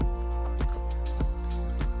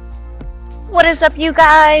What is up, you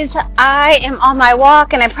guys? I am on my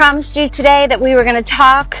walk, and I promised you today that we were going to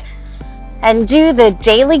talk and do the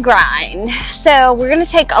daily grind. So we're going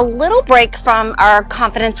to take a little break from our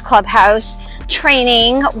Confidence Clubhouse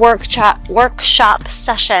training workshop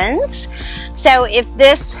sessions. So if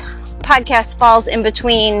this podcast falls in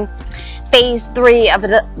between phase 3 of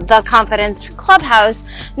the Confidence Clubhouse,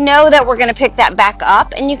 know that we're going to pick that back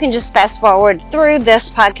up, and you can just fast forward through this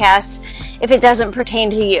podcast if it doesn't pertain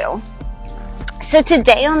to you. So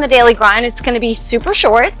today on the daily grind, it's going to be super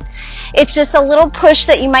short. It's just a little push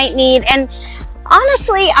that you might need. And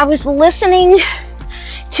honestly, I was listening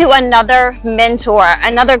to another mentor,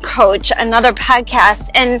 another coach, another podcast,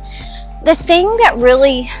 and the thing that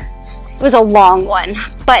really, it was a long one,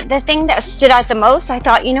 but the thing that stood out the most, I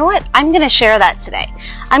thought, you know what? I'm going to share that today.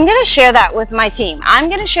 I'm going to share that with my team. I'm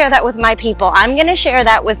going to share that with my people. I'm going to share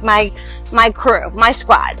that with my crew, my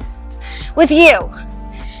squad, with you.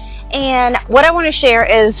 And what I want to share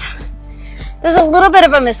is there's a little bit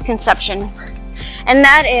of a misconception, and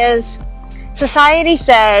that is society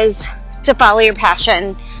says to follow your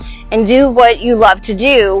passion and do what you love to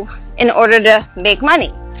do in order to make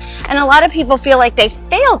money. And a lot of people feel like they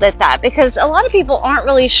failed at that because a lot of people aren't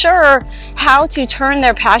really sure how to turn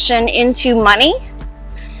their passion into money,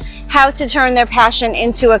 how to turn their passion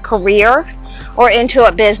into a career or into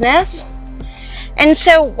a business. And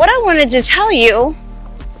so what I wanted to tell you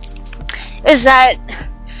is that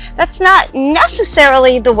that's not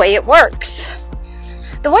necessarily the way it works.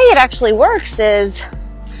 The way it actually works is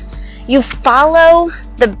you follow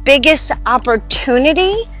the biggest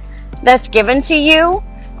opportunity that's given to you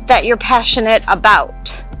that you're passionate about.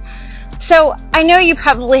 So I know you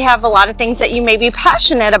probably have a lot of things that you may be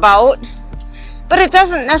passionate about, but it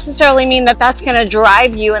doesn't necessarily mean that that's going to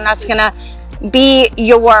drive you and that's going to be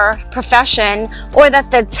your profession, or that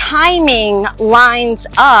the timing lines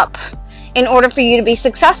up in order for you to be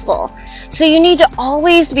successful. So you need to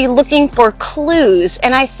always be looking for clues.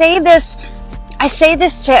 And I say this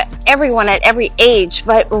to everyone at every age,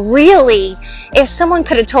 but really, if someone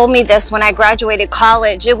could have told me this when I graduated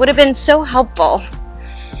college, it would have been so helpful.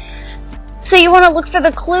 So you want to look for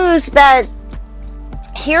the clues that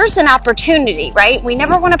here's an opportunity, right? We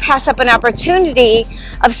never want to pass up an opportunity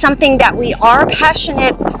of something that we are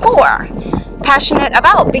passionate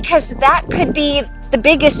about, because that could be the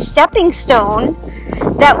biggest stepping stone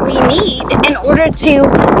that we need in order to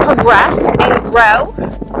progress and grow.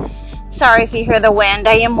 Sorry if you hear the wind,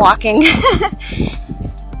 I am walking.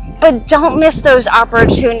 But don't miss those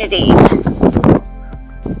opportunities.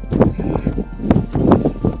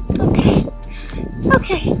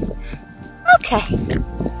 Okay.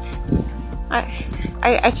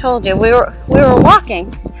 I told you we were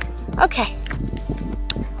walking. Okay.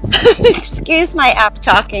 Excuse my app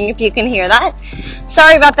talking if you can hear that.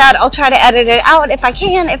 Sorry about that. I'll try to edit it out if I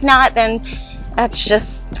can. If not, then that's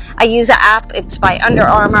just, I use an app. It's by Under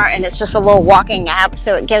Armour, and it's just a little walking app,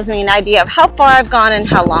 so it gives me an idea of how far I've gone and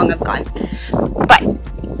how long I've gone. But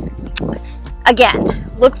again,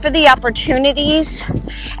 look for the opportunities,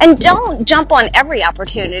 and don't jump on every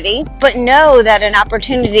opportunity, but know that an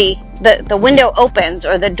opportunity, the window opens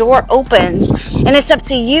or the door opens, and it's up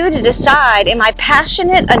to you to decide, am I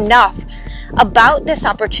passionate enough about this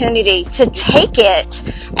opportunity to take it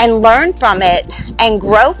and learn from it and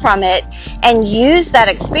grow from it and use that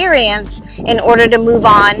experience in order to move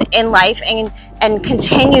on in life and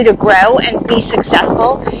continue to grow and be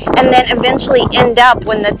successful, and then eventually end up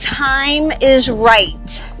when the time is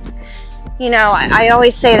right. You know, I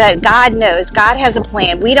always say that God knows. God has a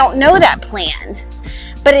plan. We don't know that plan.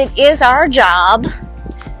 But it is our job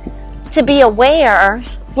to be aware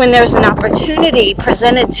when there's an opportunity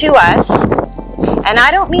presented to us. And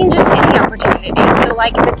I don't mean just any opportunity. So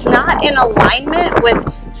like if it's not in alignment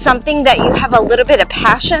with something that you have a little bit of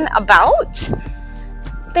passion about,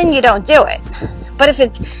 then you don't do it. But if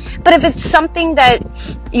it's something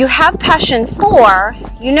that you have passion for,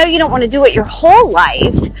 you know you don't want to do it your whole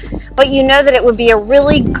life, but you know that it would be a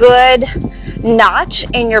really good notch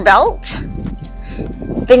in your belt,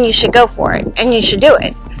 then you should go for it and you should do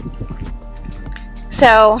it.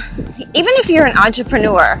 So even if you're an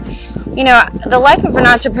entrepreneur, you know, the life of an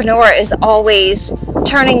entrepreneur is always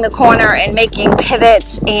turning the corner and making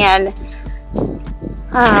pivots and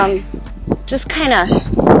just kind of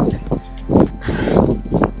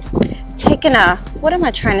taking a, what am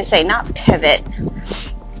I trying to say? Not pivot.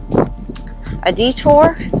 A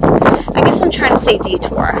detour? I guess I'm trying to say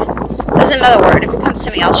detour. There's another word. If it comes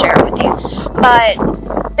to me, I'll share it with you.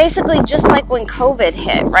 But basically, just like when COVID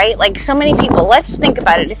hit, right? Like so many people, let's think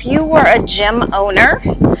about it. If you were a gym owner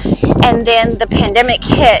and then the pandemic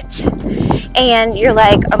hit and you're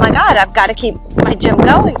like, oh my God, I've got to keep my gym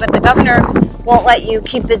going, but the governor won't let you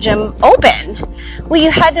keep the gym open. Well,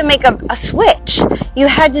 you had to make a switch. You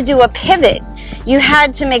had to do a pivot. You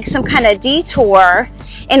had to make some kind of detour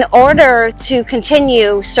in order to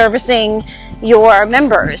continue servicing your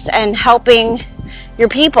members and helping your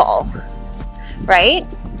people, right?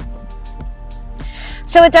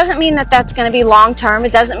 So it doesn't mean that that's going to be long term.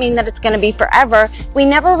 It doesn't mean that it's going to be forever. We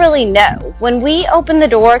never really know. When we open the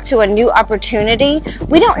door to a new opportunity,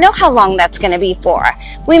 we don't know how long that's going to be for.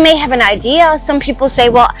 We may have an idea. Some people say,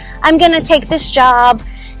 well, I'm going to take this job.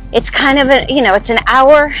 It's kind of it's an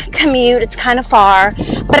hour commute. It's kind of far,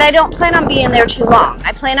 but I don't plan on being there too long.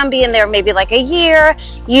 I plan on being there maybe like a year,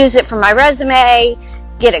 use it for my resume,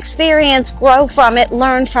 get experience, grow from it,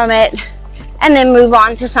 learn from it, and then move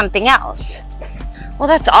on to something else. Well,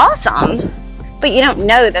 that's awesome, but you don't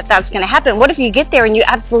know that that's going to happen. What if you get there and you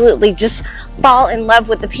absolutely just fall in love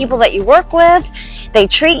with the people that you work with? They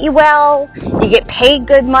treat you well, you get paid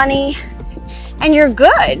good money, and you're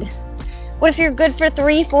good. What if you're good for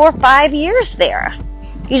 3, 4, 5 years there?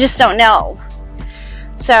 You just don't know.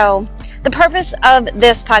 So the purpose of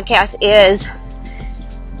this podcast is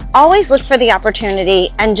always look for the opportunity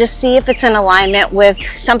and just see if it's in alignment with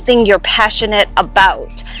something you're passionate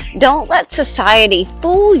about. Don't let society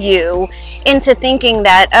fool you into thinking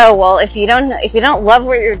that, oh, well, if you don't love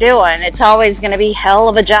what you're doing, it's always going to be hell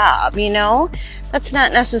of a job, you know? That's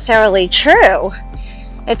not necessarily true.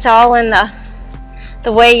 It's all in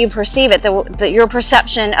the way you perceive it, your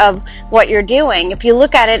perception of what you're doing. If you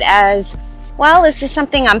look at it as, well, this is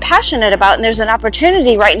something I'm passionate about and there's an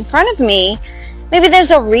opportunity right in front of me, maybe there's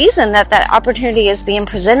a reason that opportunity is being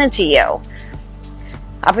presented to you.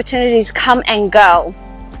 Opportunities come and go.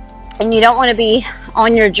 And you don't want to be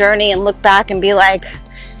on your journey and look back and be like,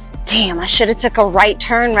 damn, I should have took a right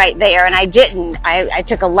turn right there and I didn't. I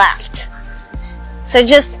took a left. So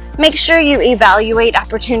just make sure you evaluate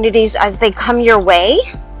opportunities as they come your way.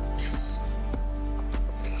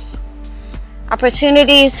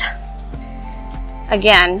 Opportunities,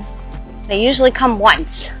 again, they usually come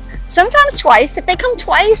once. Sometimes twice. If they come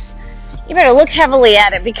twice, you better look heavily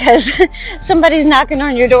at it because somebody's knocking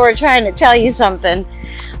on your door trying to tell you something.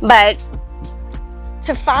 But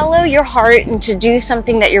to follow your heart and to do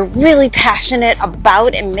something that you're really passionate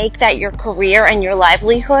about and make that your career and your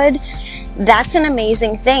livelihood, that's an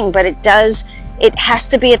amazing thing. But it has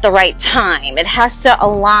to be at the right time. It has to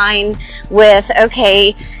align with,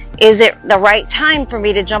 okay, is it the right time for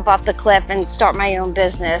me to jump off the cliff and start my own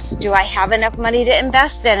business? Do I have enough money to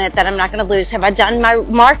invest in it that I'm not going to lose? Have I done my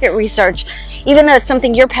market research? Even though it's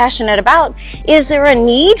something you're passionate about, is there a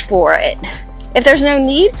need for it? If there's no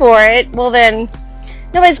need for it, well then,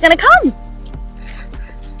 nobody's going to come.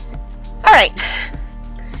 All right.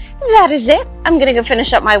 That is it. I'm going to go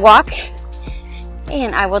finish up my walk,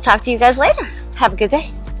 and I will talk to you guys later. Have a good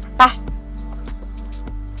day.